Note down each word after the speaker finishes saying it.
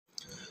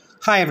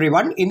Hi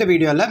everyone, இந்த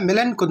வீடியோல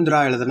Milan குந்திரா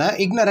எழுதின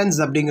இக்னரன்ஸ்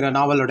அப்படிங்கிற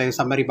நாவலோட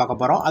சம்மரி பார்க்க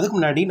போறோம். அதுக்கு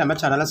முன்னாடி நம்ம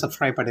சேனலை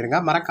சப்ஸ்கிரைப் பண்ணிருங்க.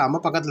 மறக்காம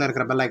பக்கத்துல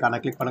இருக்கிற பெல் ஐகானை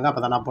கிளிக் பண்ணுங்க.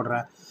 அப்பதான் நான் போடுற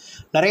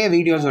நிறைய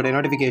வீடியோஸோட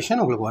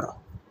நோட்டிஃபிகேஷன் உங்களுக்கு வரும்.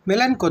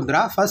 மிலன்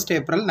குந்திரா 1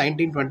 ஏப்ரல்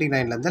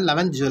 1929 இருந்து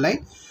 11 ஜூலை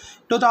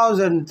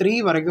 2003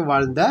 வரைக்கும்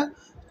வாழ்ந்த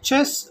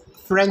செஸ்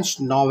பிரெஞ்சு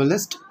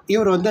நாவலிஸ்ட்.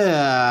 இவர் வந்து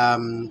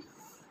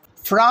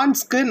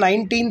ஃப்ரான்ஸ்க்கு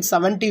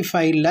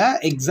 1975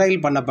 எக்ஸைல்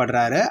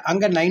பண்ணப்படுறாரு.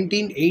 அங்கே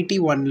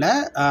 1981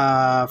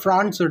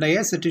 ஃப்ரான்ஸுடைய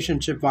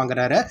சிட்டிசன்ஷிப்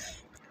வாங்குறாரு.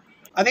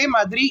 அதே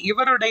மாதிரி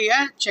இவருடைய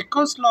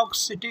செக்கோஸ்லோவாக்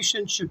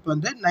சிட்டிசன்ஷிப்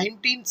வந்து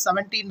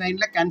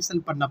 1979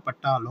 கேன்சல்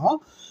பண்ணப்பட்டாலும்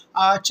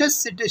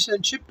செஸ்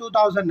சிட்டிசன்ஷிப்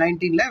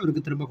 2019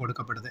 இவருக்கு திரும்ப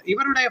கொடுக்கப்படுது.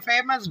 இவருடைய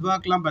ஃபேமஸ்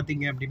ஒர்க்லாம்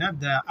பார்த்தீங்க அப்படின்னா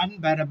த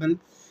அன்பேரபிள்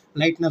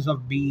லைட்னஸ்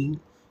ஆஃப் பீயிங்,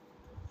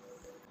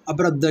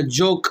 அப்புறம் த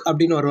ஜோக்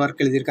அப்படின்னு ஒரு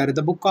ஒர்க் எழுதியிருக்காரு.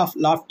 The book of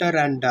laughter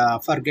and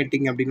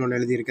forgetting அப்படின்னு ஒன்று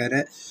எழுதியிருக்காரு.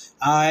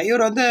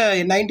 இவர் வந்து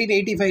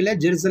 1985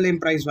 ஜெருசலேம்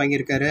ப்ரைஸ்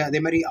வாங்கியிருக்காரு. அதே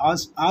மாதிரி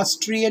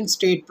Austrian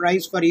state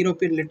price for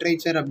European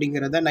literature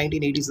அப்படிங்கிறத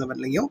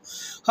 1987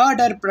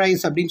 ஹர்டர்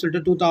ப்ரைஸ் அப்படின்னு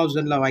சொல்லிட்டு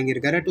 2000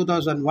 வாங்கியிருக்காரு.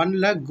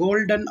 2001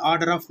 கோல்டன்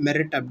ஆர்டர் ஆஃப்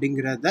மெரிட்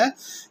அப்படிங்கிறத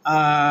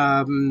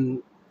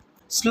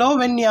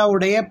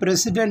ஸ்லோவெனியாவுடைய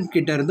பிரசிடென்ட்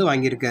கிட்ட இருந்து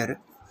வாங்கியிருக்காரு.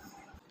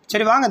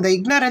 சரி வாங்க, இந்த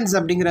இக்னரன்ஸ்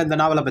அப்படிங்கிற இந்த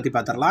நாவலை பற்றி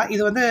பார்த்துடலாம்.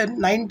 இது வந்து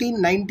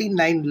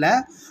 1999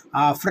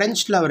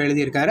 ஃப்ரெஞ்சில் அவர்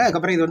எழுதியிருக்காரு.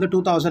 அதுக்கப்புறம் இது வந்து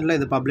 2000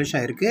 இது பப்ளிஷ்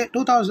ஆகிருக்கு.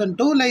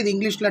 2002 இது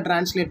இங்கிலீஷில்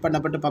ட்ரான்ஸ்லேட்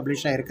பண்ணப்பட்டு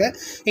பப்ளிஷ் ஆகிருக்கு.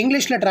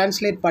 இங்கிலீஷில்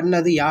ட்ரான்ஸ்லேட்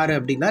பண்ணது யார்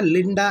அப்படின்னா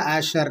லிண்டா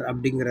ஆஷர்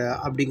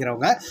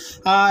அப்படிங்கிறவங்க.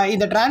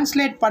 இதை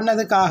ட்ரான்ஸ்லேட்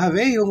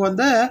பண்ணதுக்காகவே இவங்க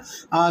வந்து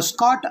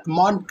ஸ்காட்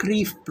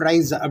மான்க்ரீஃப்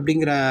ப்ரைஸ்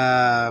அப்படிங்கிற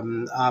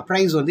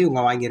ப்ரைஸ் வந்து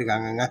இவங்க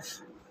வாங்கியிருக்காங்கங்க.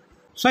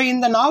 ஸோ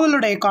இந்த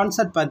நாவலுடைய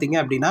கான்செப்ட் பார்த்தீங்க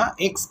அப்படின்னா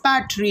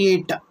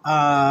எக்ஸ்பேட்ரியேட்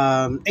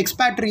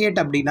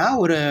அப்படின்னா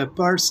ஒரு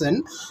பர்சன்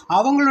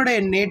அவங்களுடைய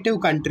நேட்டிவ்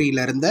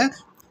கண்ட்ரியிலேருந்து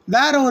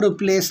வேற ஒரு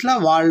பிளேஸில்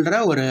வாழ்கிற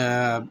ஒரு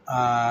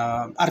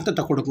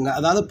அர்த்தத்தை கொடுக்குங்க.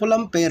 அதாவது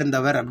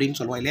புலம்பெயர்ந்தவர் அப்படின்னு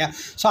சொல்லுவோம் இல்லையா.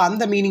 ஸோ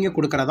அந்த மீனிங்கை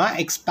கொடுக்குறதான்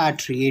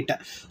எக்ஸ்பேட்ரியேட்.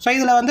 ஸோ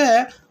இதில் வந்து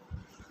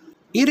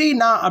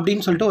இரினா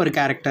அப்படின்னு சொல்லிட்டு ஒரு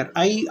கேரக்டர்,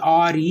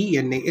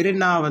 IRENA.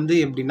 இரினா வந்து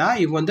எப்படின்னா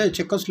இவங்க வந்து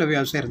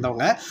செக்கோஸ்லோவியாவை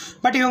சேர்ந்தவங்க.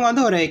 பட் இவங்க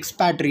வந்து ஒரு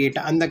எக்ஸ்பேட்ரியேட்,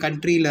 அந்த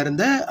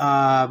கண்ட்ரியிலேருந்து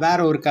வேற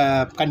ஒரு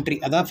கண்ட்ரி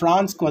அதாவது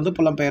ஃப்ரான்ஸ்க்கு வந்து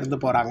புலம்பெயர்ந்து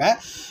போகிறாங்க.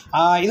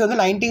 இது வந்து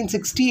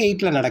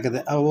 1968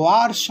 நடக்குது.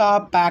 வார்ஷா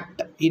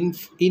பேக்ட்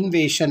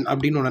இன்வேஷன்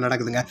அப்படின்னு ஒன்று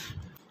நடக்குதுங்க.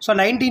 ஸோ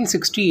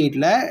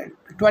 1968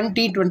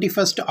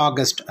 21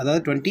 ஆகஸ்ட்,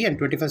 அதாவது 20 and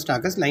 21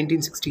 ஆகஸ்ட்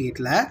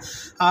 1968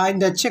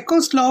 இந்த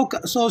செக்கோஸ்லோவாக்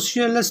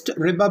சோஷியலிஸ்ட்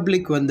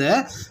ரிப்பப்ளிக் வந்து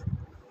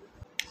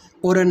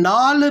ஒரு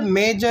 4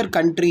 மேஜர்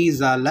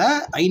கண்ட்ரீஸால்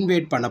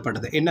இன்வேட்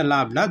பண்ணப்படுது.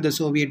 என்னெல்லாம் அப்படின்னா த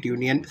சோவியட்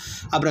யூனியன்,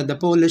 அப்புறம் த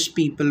போலிஷ்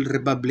பீப்புள்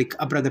ரிப்பப்ளிக்,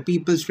 அப்புறம் த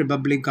பீப்புள்ஸ்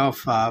ரிப்பப்ளிக்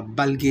ஆஃப்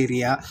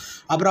பல்கேரியா,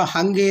 அப்புறம்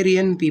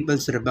ஹங்கேரியன்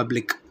பீப்புள்ஸ்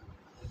ரிப்பப்ளிக்.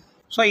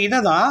 ஸோ இதை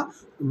தான்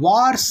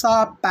வார்சா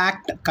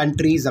பேக்ட்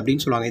கண்ட்ரீஸ்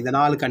அப்படின்னு சொல்லுவாங்க. இந்த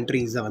 4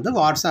 கண்ட்ரீஸை வந்து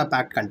வார்சா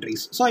பேக்ட்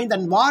கண்ட்ரீஸ். ஸோ இந்த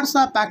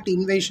வார்சா பேக்ட்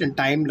இன்வேஷன்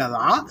டைமில்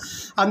தான்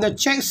அந்த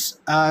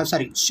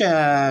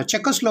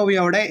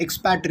செக்கோஸ்லோவியாவோட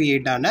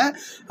எக்ஸ்பேட்ரியேட்டான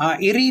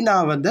இரினா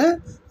வந்து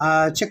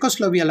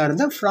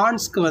செக்கோஸ்லோவியாவிலேருந்து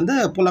ஃப்ரான்ஸ்க்கு வந்து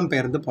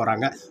புலம்பெயர்ந்து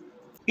போகிறாங்க.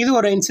 இது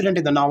ஒரு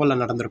இன்சிடெண்ட் இந்த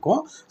நாவலில்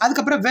நடந்திருக்கும்.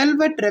 அதுக்கப்புறம்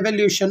வெல்வெட்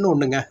ரெவல்யூஷன்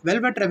ஒன்றுங்க.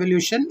 வெல்வெட்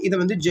ரெவல்யூஷன் இதை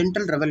வந்து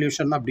ஜென்டல்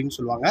ரெவல்யூஷன் அப்படின்னு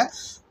சொல்லுவாங்க.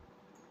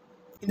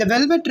 இந்த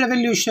வெல்வெட்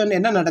ரெவல்யூஷன்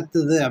என்ன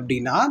நடத்துது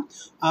அப்படின்னா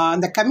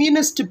அந்த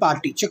கம்யூனிஸ்ட்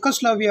பார்ட்டி,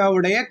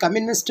 செக்கோஸ்லோவியாவுடைய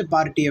கம்யூனிஸ்ட்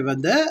பார்ட்டியை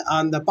வந்து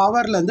அந்த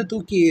பவர்லேருந்து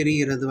தூக்கி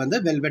எறிகிறது வந்து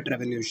வெல்வெட்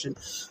ரெவல்யூஷன்.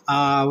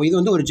 இது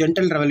வந்து ஒரு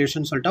ஜென்டல்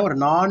ரெவல்யூஷன் சொல்லிட்டு ஒரு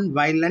நான்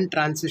வயலண்ட்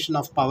டிரான்சிஷன்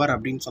ஆஃப் பவர்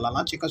அப்படின்னு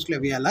சொல்லலாம்.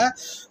 செக்கோஸ்லோவியாவில்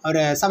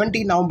ஒரு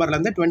 17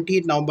 நவம்பர்லேருந்து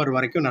 28 நவம்பர்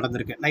வரைக்கும்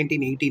நடந்திருக்கு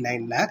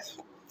 1989.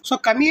 ஸோ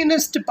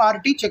கம்யூனிஸ்ட்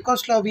பார்ட்டி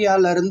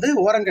செக்கோஸ்லோவியாவிலேருந்து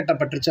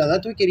ஓரங்கட்டப்பட்டுருச்சு,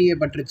 அதாவது தூக்கி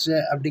எறியப்பட்டுருச்சு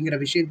அப்படிங்கிற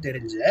விஷயம்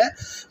தெரிஞ்சு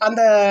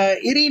அந்த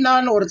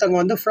இரினான்னு ஒருத்தவங்க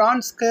வந்து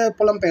ஃப்ரான்ஸ்க்கு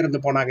புலம்பெயர்ந்து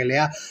போனாங்க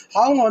இல்லையா.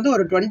 அவங்க வந்து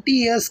ஒரு 20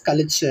 இயர்ஸ்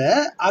கழித்து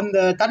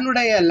அந்த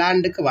தன்னுடைய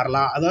லேண்டுக்கு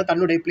வரலாம், அதாவது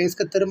தன்னுடைய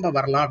பிளேஸ்க்கு திரும்ப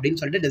வரலாம்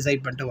அப்படின்னு சொல்லிட்டு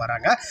டிசைட் பண்ணிட்டு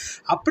வராங்க.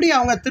 அப்படி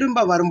அவங்க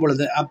திரும்ப வரும்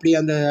பொழுது அப்படி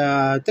அந்த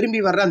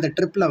திரும்பி வர்ற அந்த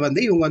ட்ரிப்பில்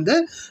வந்து இவங்க வந்து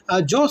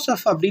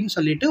ஜோசப் அப்படின்னு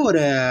சொல்லிட்டு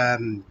ஒரு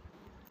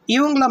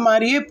இவங்கள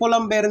மாதிரியே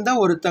புலம்பெயர்ந்த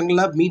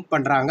ஒருத்தங்களை மீட்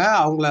பண்ணுறாங்க,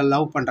 அவங்கள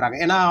லவ் பண்ணுறாங்க.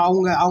 ஏன்னா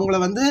அவங்கள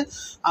வந்து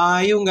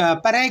இவங்க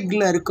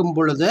பெராக்ல இருக்கும்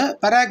பொழுது,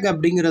 பெராக்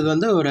அப்படிங்கிறது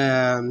வந்து ஒரு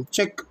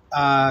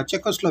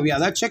செக்கோஸ்லோவியா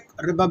அதாவது check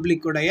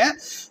ரிப்பப்ளிக்குடைய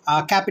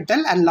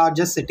capital and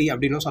largest city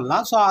அப்படின்னு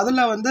சொல்லலாம். ஸோ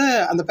அதில் வந்து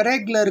அந்த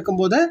பெராக்ல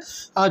இருக்கும்போது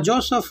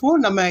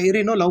ஜோசஃபும் நம்ம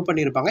இரினும் லவ்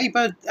பண்ணியிருப்பாங்க.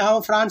 இப்போ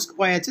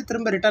ஃப்ரான்ஸ்க்கு போயாச்சு,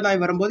 திரும்ப ரிட்டர்ன்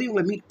ஆகி வரும்போது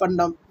இவங்களை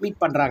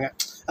மீட் பண்ணுறாங்க.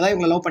 அதாவது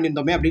இவங்களை லவ்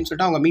பண்ணியிருந்தோமே அப்படின்னு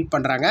சொல்லிட்டு அவங்க மீட்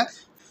பண்ணுறாங்க.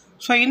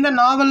 ஸோ இந்த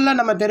நாவலில்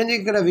நம்ம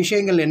தெரிஞ்சுக்கிற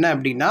விஷயங்கள் என்ன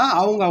அப்படின்னா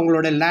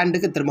அவங்களோட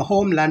லேண்டுக்கு திரும்ப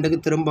ஹோம் லேண்டுக்கு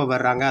திரும்ப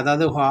வர்றாங்க.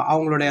 அதாவது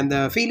அவங்களுடைய அந்த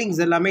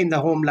ஃபீலிங்ஸ் எல்லாமே இந்த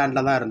ஹோம்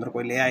லேண்டில் தான்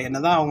இருந்திருக்கும் இல்லையா.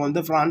 என்ன தான் அவங்க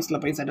வந்து ஃப்ரான்ஸில்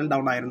போய் செட்டில்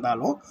டவுன்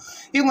ஆகிருந்தாலும்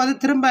இவங்க வந்து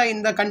திரும்ப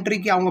இந்த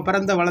கண்ட்ரிக்கு, அவங்க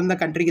பிறந்த வளர்ந்த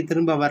கண்ட்ரிக்கு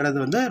திரும்ப வர்றது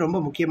வந்து ரொம்ப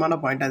முக்கியமான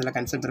பாயிண்ட் அதில்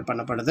கன்சிடர்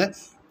பண்ணப்படுது.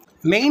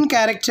 மெயின்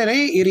கேரக்டரே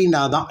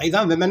இரினா தான்.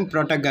 இதுதான் விமன்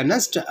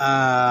ப்ரோட்டகனிஸ்ட்.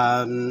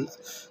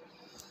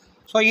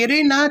 ஸோ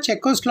இரினா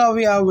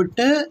செக்கோஸ்லோவியா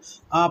விட்டு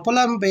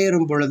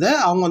புலம்பெயரும் பொழுது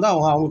அவங்க வந்து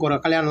அவங்களுக்கு ஒரு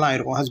கல்யாணம்லாம்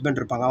இருக்கும்,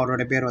 ஹஸ்பண்ட் இருப்பாங்க,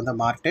 அவருடைய பேர் வந்து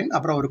மார்டின்.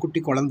 அப்புறம் ஒரு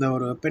குட்டி குழந்தை,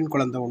 ஒரு பெண்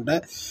குழந்தை உண்டு.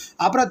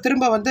 அப்புறம்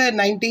திரும்ப வந்து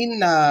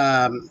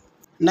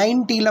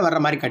 1990 வர்ற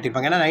மாதிரி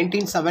கட்டியிருப்பாங்க. ஏன்னா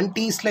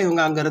 1970s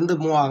இவங்க அங்கேருந்து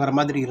மூவ் ஆகிற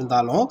மாதிரி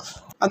இருந்தாலும்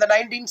அந்த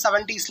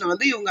 1970s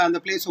வந்து இவங்க அந்த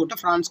பிளேஸ் விட்டு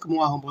ஃப்ரான்ஸ்க்கு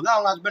மூவ் ஆகும்போது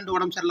அவங்க ஹஸ்பண்ட்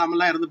உடம்பு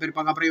சரியில்லாமலாம் இறந்து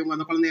போயிருப்பாங்க. அப்புறம் இவங்க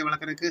அந்த குழந்தைய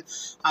வளர்க்குறதுக்கு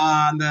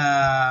அந்த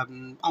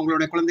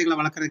அவங்களுடைய குழந்தைகளை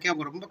வளர்க்குறதுக்கே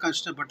அவங்க ரொம்ப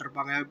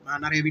கஷ்டப்பட்டிருப்பாங்க.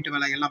 நிறைய வீட்டு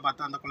வேலைகள்லாம்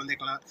பார்த்து அந்த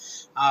குழந்தைகளை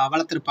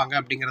வளர்த்துருப்பாங்க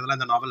அப்படிங்கிறதுலாம்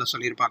இந்த நாவலில்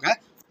சொல்லியிருப்பாங்க.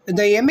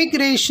 இந்த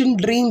எமிக்ரேஷன்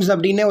ட்ரீம்ஸ்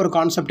அப்படின்னே ஒரு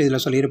கான்செப்ட்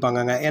இதில்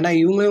சொல்லியிருப்பாங்கங்க. ஏன்னா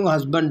இவங்க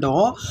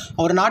ஹஸ்பண்டும்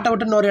ஒரு நாட்டை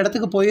விட்டு இன்னொரு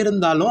இடத்துக்கு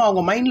போயிருந்தாலும்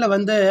அவங்க மைண்டில்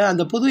வந்து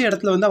அந்த புது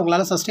இடத்துல வந்து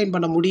அவங்களால சஸ்டெயின்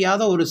பண்ண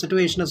முடியாத ஒரு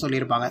சுச்சுவேஷனை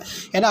சொல்லியிருப்பாங்க.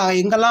 ஏன்னா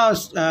எங்கெல்லாம்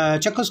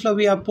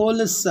செக்கோஸ்லோவியா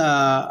போலீஸ்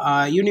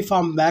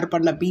யூனிஃபார்ம் வேர்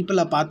பண்ண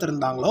பீப்புளை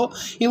பார்த்துருந்தாங்களோ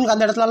இவங்களுக்கு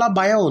அந்த இடத்துலலாம்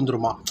பயம்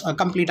வந்துருமா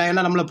கம்ப்ளீட்டாக.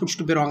 ஏன்னா நம்மளை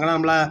பிடிச்சிட்டு போயிடுவாங்க,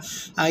 நம்மளை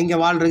இங்கே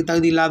வாழ்றதுக்கு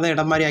தகுதி இல்லாத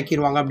இடம் மாதிரி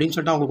ஆக்கிடுவாங்க அப்படின்னு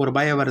சொல்லிட்டு அவங்களுக்கு ஒரு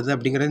பயம் வருது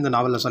அப்படிங்கிறது இந்த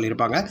நாவலில்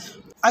சொல்லியிருப்பாங்க.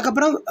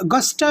 அதுக்கப்புறம்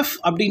கஸ்டஃப்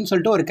அப்படின்னு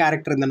சொல்லிட்டு ஒரு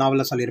கேரக்டர் இந்த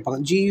நாவலில் சொல்லியிருப்பாங்க,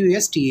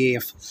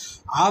 GUSTAF.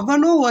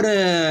 அவனும் ஒரு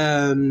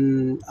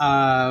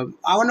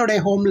அவனுடைய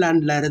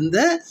ஹோம்லேண்டில்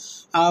இருந்து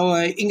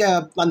இங்கே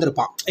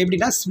வந்திருப்பான்.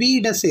 எப்படின்னா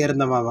ஸ்வீடை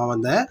சேர்ந்தவன்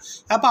வந்து.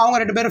 அப்போ அவங்க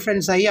 2 பேரும்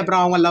ஃப்ரெண்ட்ஸ் ஆகி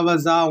அப்புறம் அவங்க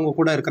லவ்வர்ஸாக அவங்க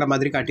கூட இருக்கிற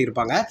மாதிரி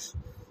காட்டியிருப்பாங்க.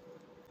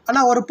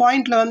 ஆனால் ஒரு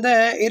பாயிண்டில் வந்து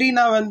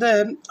இரினா வந்து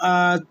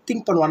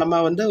திங்க் பண்ணுவான்,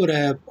 நம்ம வந்து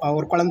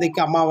ஒரு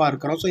குழந்தைக்கு அம்மாவாக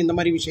இருக்கிறோம், ஸோ இந்த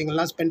மாதிரி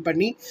விஷயங்கள்லாம் ஸ்பெண்ட்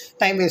பண்ணி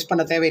டைம் வேஸ்ட்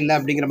பண்ண தேவையில்லை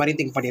அப்படிங்கிற மாதிரி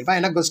திங்க் பண்ணியிருப்பான்.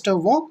 ஏன்னா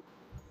கஸ்டவும்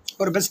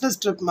ஒரு பிஸ்னஸ்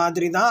ட்ரிப்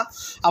மாதிரி தான்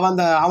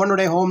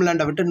அவனுடைய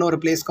ஹோம்லேண்டை விட்டு இன்னொரு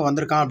பிளேஸ்க்கு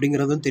வந்திருக்கான்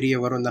அப்படிங்கிறதும் தெரிய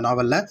வரும் இந்த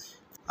நாவலில்.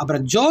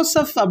 அப்புறம்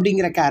ஜோசப்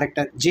அப்படிங்கிற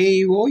கேரக்டர்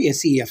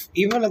JOSEF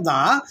இவனை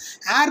தான்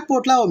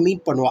ஏர்போர்ட்டில் அவன்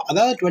மீட் பண்ணுவான்.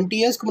 அதாவது 20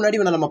 இயர்ஸ்க்கு முன்னாடி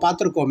இவனை நம்ம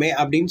பார்த்துருக்கோமே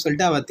அப்படின்னு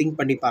சொல்லிட்டு அவள் திங்க்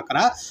பண்ணி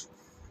பார்க்குறா.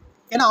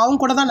 ஏன்னா அவங்க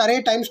கூட தான் நிறைய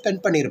டைம்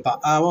ஸ்பெண்ட் பண்ணியிருப்பாள்.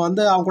 அவன்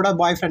வந்து அவங்க கூட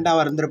பாய்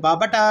ஃப்ரெண்டாக இருந்திருப்பாள்.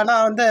 பட்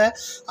ஆனால் வந்து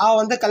அவள்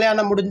வந்து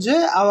கல்யாணம் முடிஞ்சு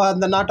அவள்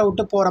அந்த நாட்டை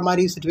விட்டு போகிற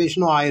மாதிரி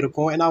சுச்சுவேஷனும்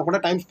ஆயிருக்கும். ஏன்னா அவன் கூட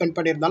டைம் ஸ்பெண்ட்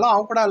பண்ணியிருந்தாலும்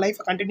அவங்க கூட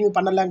லைஃப்பை கண்டினியூ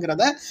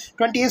பண்ணலைங்கிறத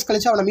 20 இயர்ஸ்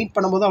கழிச்சு அவனை மீட்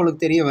பண்ணும்போது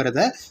அவளுக்கு தெரிய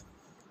வருது.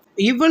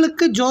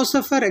 இவளுக்கு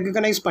ஜோசஃபை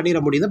ரெகக்னைஸ்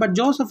பண்ணிட முடியுது. பட்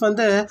ஜோசப்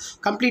வந்து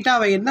கம்ப்ளீட்டாக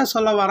அவன் என்ன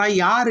சொல்ல வரா,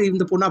 யார்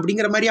இந்த பொண்ணு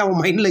அப்படிங்கிற மாதிரி அவன்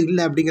மைண்டில்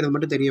இல்லை அப்படிங்கிறது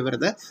மட்டும் தெரிய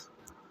வருது.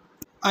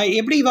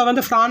 எப்படி இவன்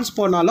வந்து ஃப்ரான்ஸ்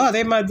போனாலும்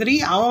அதே மாதிரி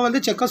அவன் வந்து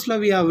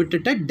செக்கோஸ்லோவியா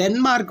விட்டுட்டு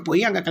டென்மார்க்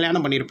போய் அங்கே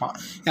கல்யாணம் பண்ணியிருப்பான்.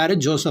 யார்?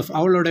 ஜோசப்.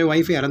 அவளுடைய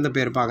ஒய்ஃப் இறந்து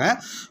போயிருப்பாங்க.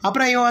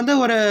 அப்புறம் இவன் வந்து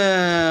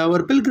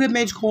ஒரு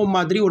பில்கிரிமேஜ் ஹோம்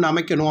மாதிரி ஒன்று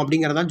அமைக்கணும்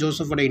அப்படிங்கிறதான்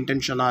ஜோசஃபோட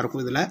இன்டென்ஷனாக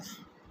இருக்கும். இதில்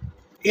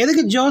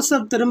எதுக்கு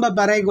ஜோசப் திரும்ப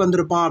பிறகு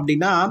வந்திருப்பான்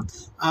அப்படின்னா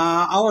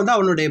அவன் வந்து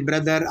அவனுடைய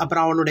பிரதர்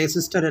அப்புறம் அவனுடைய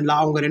சிஸ்டர் இல்லை,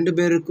 அவங்க 2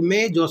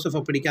 பேருக்குமே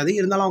ஜோசஃபை பிடிக்காது,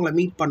 இருந்தாலும் அவங்கள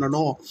மீட்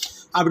பண்ணணும்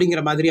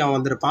அப்படிங்கிற மாதிரி அவன்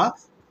வந்திருப்பான்.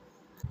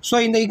 ஸோ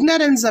இந்த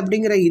இக்னரன்ஸ்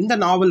அப்படிங்கிற இந்த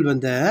நாவல்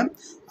வந்து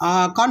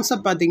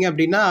கான்செப்ட் பார்த்திங்க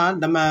அப்படின்னா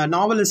நம்ம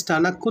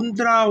நாவலிஸ்டான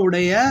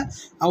குந்த்ராவுடைய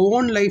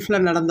ஓன்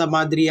லைஃப்பில் நடந்த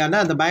மாதிரியான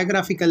அந்த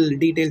பயோகிராஃபிக்கல்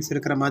டீட்டெயில்ஸ்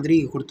இருக்கிற மாதிரி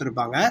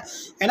கொடுத்துருப்பாங்க.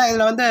 ஏன்னா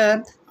இதில் வந்து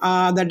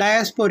அந்த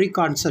டயஸ்போரிக்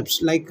கான்செப்ட்ஸ்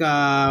லைக்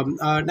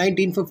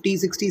 1950,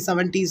 60,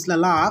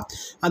 70ஸ்லாம்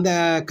அந்த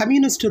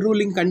கம்யூனிஸ்ட்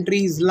ரூலிங்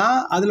கண்ட்ரீஸ்லாம்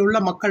அதில் உள்ள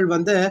மக்கள்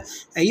வந்து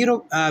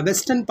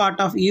வெஸ்டர்ன்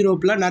பார்ட் ஆஃப்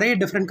யூரோப்பில் நிறைய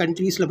டிஃப்ரெண்ட்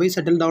கண்ட்ரீஸில் போய்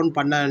செட்டில் டவுன்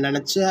பண்ண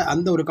நினச்ச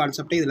அந்த ஒரு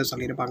கான்செப்டை இதில்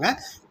சொல்லியிருப்பாங்க.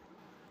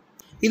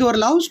 இது ஒரு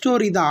லவ்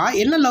ஸ்டோரி தான்.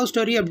 என்ன லவ்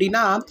ஸ்டோரி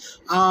அப்படின்னா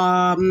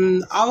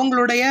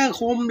அவங்களுடைய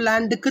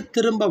ஹோம்லேண்டுக்கு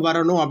திரும்ப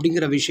வரணும்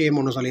அப்படிங்கிற விஷயம்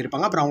ஒன்று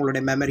சொல்லியிருப்பாங்க. அப்புறம்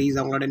அவங்களுடைய மெமரிஸ்,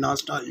 அவங்களுடைய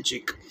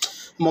நாஸ்டாலஜிக்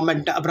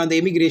மொமெண்ட், அப்புறம் அந்த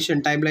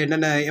எமிக்ரேஷன் டைமில்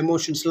என்னென்ன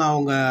எமோஷன்ஸ்லாம்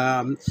அவங்க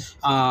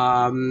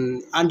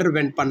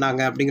அண்டர்வென்ட்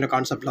பண்ணாங்க அப்படிங்கிற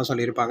கான்செப்ட்லாம்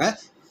சொல்லியிருப்பாங்க.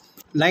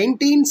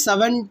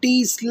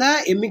 1970s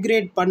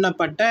எமிக்ரேட்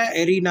பண்ணப்பட்ட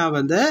எரினா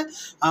வந்து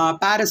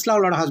பாரிஸில்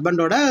அவளோட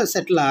ஹஸ்பண்டோட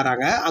செட்டில்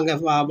ஆகிறாங்க, அங்கே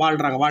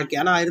வாழ்கிறாங்க வாழ்க்கை.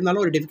 ஆனால்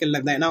இருந்தாலும் ஒரு டிஃபிகல்ட்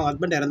லைஃப் தான். ஏன்னா அவங்க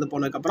ஹஸ்பண்ட் இறந்து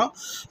போனதுக்கப்புறம்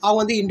அவங்க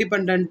வந்து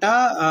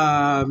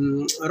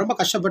இண்டிபெண்ட்டாக ரொம்ப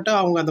கஷ்டப்பட்டு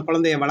அவங்க அந்த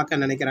குழந்தைய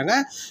வளர்க்க நினைக்கிறாங்க.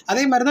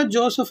 அதே மாதிரி தான்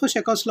ஜோசஃபு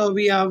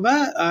செக்கோஸ்லோவியாவை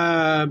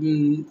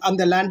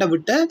அந்த லேண்டை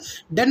விட்டு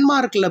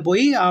டென்மார்க்கில்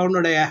போய்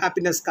அவனுடைய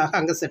ஹாப்பினஸ்க்காக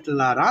அங்கே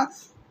செட்டில் ஆகிறான்.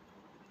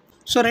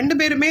 ஸோ 2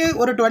 பேருமே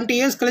ஒரு 20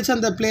 இயர்ஸ் கழிச்சு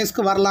அந்த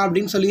பிளேஸ்க்கு வரலாம்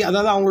அப்படின்னு சொல்லி,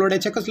 அதாவது அவங்களுடைய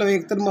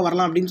செக்கோஸ்லோவியாக்கு திரும்ப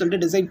வரலாம் அப்படின்னு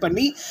சொல்லிட்டு டிசைட்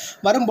பண்ணி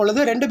வரும்பொழுது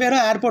 2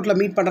 பேரும் ஏர்போர்ட்டில்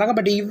மீட் பண்ணுறாங்க.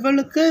 பட்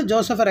இவளுக்கு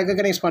ஜோசஃபை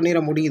ரெகக்னைஸ்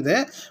பண்ணிட முடியுது.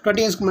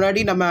 20 இயர்ஸ்க்கு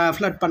முன்னாடி நம்ம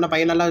ஃப்ளட் பண்ண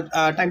பையன், நல்லா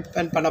டைம்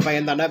ஸ்பெண்ட் பண்ண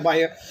பையன் தானே,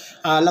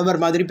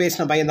 லவர் மாதிரி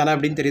பேசின பையன் தானே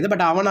அப்படின்னு தெரியுது.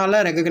 பட்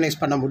அவனால்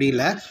ரெகக்னைஸ் பண்ண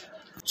முடியல.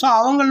 ஸோ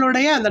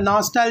அவங்களுடைய அந்த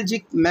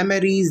நாஸ்டாலஜிக்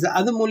மெமரிஸ்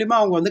அது மூலிமா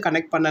அவங்க வந்து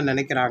கனெக்ட் பண்ண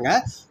நினைக்கிறாங்க.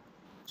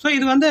 ஸோ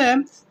இது வந்து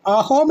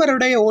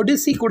ஹோமருடைய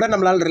ஒடிசி கூட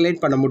நம்மளால் ரிலேட்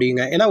பண்ண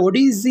முடியுங்க. ஏன்னா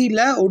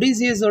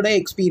ஒடிசியஸோட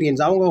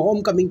எக்ஸ்பீரியன்ஸ், அவங்க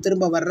ஹோம் கம்மிங்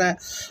திரும்ப வர்ற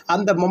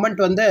அந்த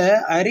மொமெண்ட் வந்து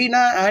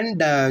அரினா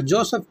அண்ட்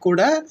ஜோசப்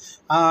கூட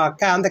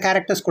அந்த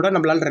கேரக்டர்ஸ் கூட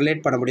நம்மளால்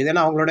ரிலேட் பண்ண முடியுது.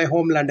 ஏன்னா அவங்களுடைய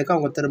ஹோம்லேண்டுக்கு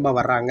அவங்க திரும்ப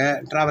வர்றாங்க,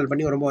 ட்ராவல்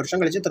பண்ணி ரொம்ப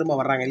வருஷம் கழிச்சு திரும்ப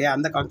வர்றாங்க இல்லையா,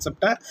 அந்த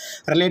கான்செப்டை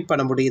ரிலேட்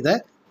பண்ண முடியுது.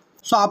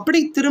 ஸோ அப்படி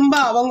திரும்ப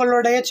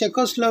அவங்களுடைய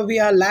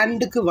செக்கோஸ்லோவியா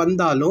லேண்டுக்கு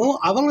வந்தாலும்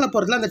அவங்கள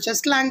பொறுத்தல அந்த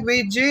செஸ்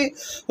லாங்குவேஜே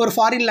ஒரு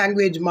ஃபாரின்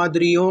லாங்குவேஜ்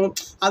மாதிரியும்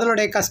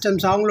அதனுடைய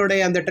கஸ்டம்ஸ் அவங்களுடைய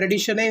அந்த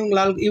ட்ரெடிஷனே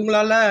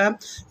இவங்களால்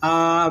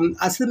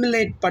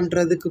அசிமிலேட்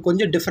பண்ணுறதுக்கு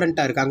கொஞ்சம்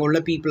டிஃப்ரெண்ட்டாக இருக்குது. அங்கே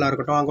உள்ள பீப்புளாக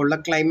இருக்கட்டும், அங்கே உள்ள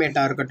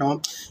கிளைமேட்டாக இருக்கட்டும்,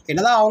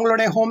 என்னதான்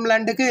அவங்களுடைய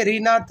ஹோம்லேண்டுக்கு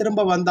ரீனா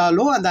திரும்ப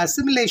வந்தாலும் அந்த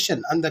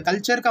அசிமிலேஷன் அந்த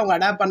கல்ச்சருக்கு அவங்க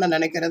அடாப்ட் பண்ண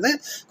நினைக்கிறது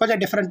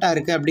கொஞ்சம் டிஃப்ரெண்ட்டாக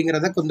இருக்குது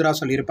அப்படிங்கிறத குந்தரா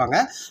சொல்லியிருப்பாங்க.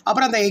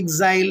 அப்புறம் அந்த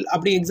எக்ஸைல்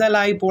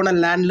ஆகி போன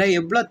லேண்டில்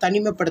எவ்வளோ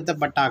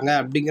தனிமைப்படுத்தப்பட்டாங்க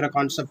அப்படிங்கிற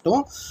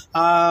கான்செப்டும்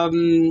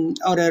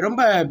ஒரு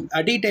ரொம்ப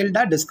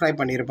டீட்டெயில்டாக டிஸ்கிரைப்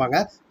பண்ணியிருப்பாங்க.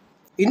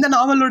 இந்த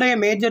நாவலுடைய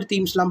மேஜர்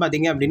தீம்ஸ்லாம்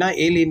பார்த்தீங்க அப்படின்னா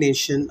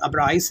ஏலியனேஷன்,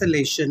 அப்புறம்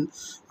ஐசோலேஷன்,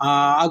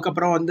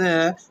 அதுக்கப்புறம் வந்து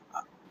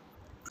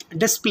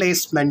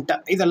டிஸ்பிளேஸ்மெண்ட்,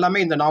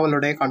 இதெல்லாமே இந்த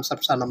நாவலுடைய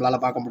கான்செப்ட்ஸாக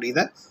நம்மளால் பார்க்க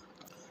முடியுது.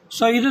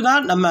 ஸோ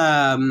இதுதான் நம்ம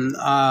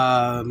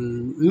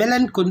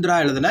மிலன் குந்த்ரா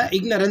எழுதின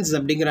இக்னரன்ஸ்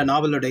அப்படிங்கிற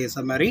நாவலுடைய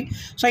சம்மரி.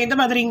 ஸோ இந்த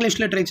மாதிரி இங்கிலீஷ்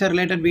லிட்ரேச்சர்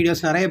ரிலேட்டட்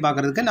வீடியோஸ் நிறைய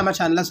பார்க்குறதுக்கு நம்ம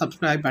சேனலை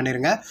சப்ஸ்கிரைப்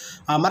பண்ணிடுங்க.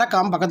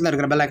 மறக்காமல் பக்கத்தில்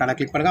இருக்கிற பெல் ஐக்கானை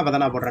கிளிக் பண்ணுங்கள். அப்போ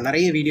தான் நான் போடுற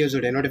நிறைய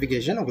வீடியோஸோடைய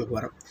நோட்டிஃபிகேஷன் உங்களுக்கு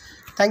வரும்.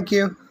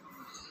 தேங்க்யூ.